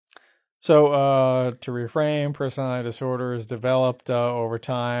So to reframe, personality disorders developed over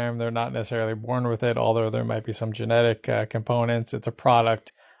time. They're not necessarily born with it, although there might be some genetic components. It's a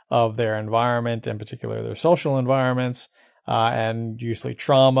product of their environment, in particular their social environments. And usually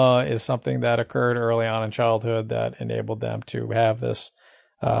trauma is something that occurred early on in childhood that enabled them to have this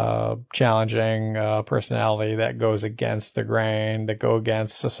challenging personality that goes against the grain, that go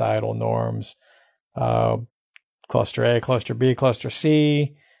against societal norms. Cluster A, cluster B, cluster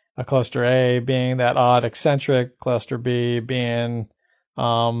C. Cluster A being that odd eccentric, cluster B being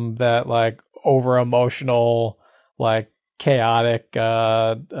that like over emotional, like chaotic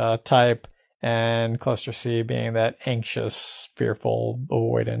type, and cluster C being that anxious, fearful,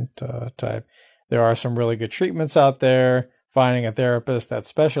 avoidant type. There are some really good treatments out there. Finding a therapist that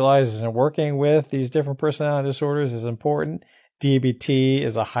specializes in working with these different personality disorders is important. DBT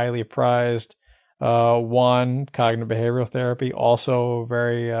is a highly prized one. Cognitive behavioral therapy also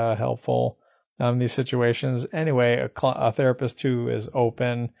very helpful in these situations. Anyway, a therapist who is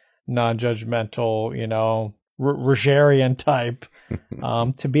open, non-judgmental, Rogerian type,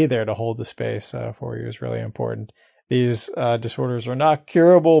 to be there to hold the space for you is really important. These disorders are not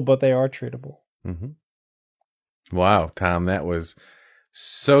curable, but they are treatable. Mm-hmm. Wow, Tom, that was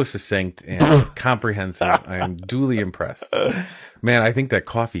so succinct and comprehensive. I am duly impressed. Man, I think that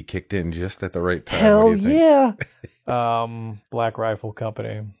coffee kicked in just at the right time. Hell yeah. Black Rifle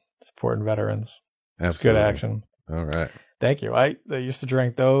Company, supporting veterans. It's good action. All right. Thank you. I used to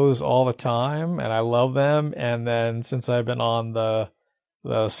drink those all the time, and I love them. And then since I've been on the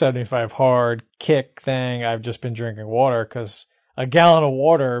 75 hard kick thing, I've just been drinking water because a gallon of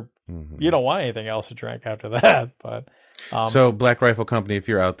water, you don't want anything else to drink after that. But so Black Rifle Company, if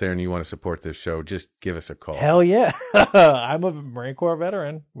you're out there and you want to support this show, just give us a call. Hell yeah. I'm a Marine Corps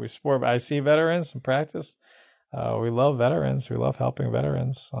veteran. We support IC veterans in practice. We love veterans. We love helping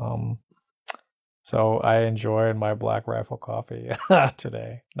veterans. So I enjoyed my Black Rifle coffee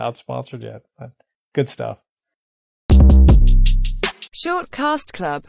today. Not sponsored yet, but good stuff. Shortcast Club.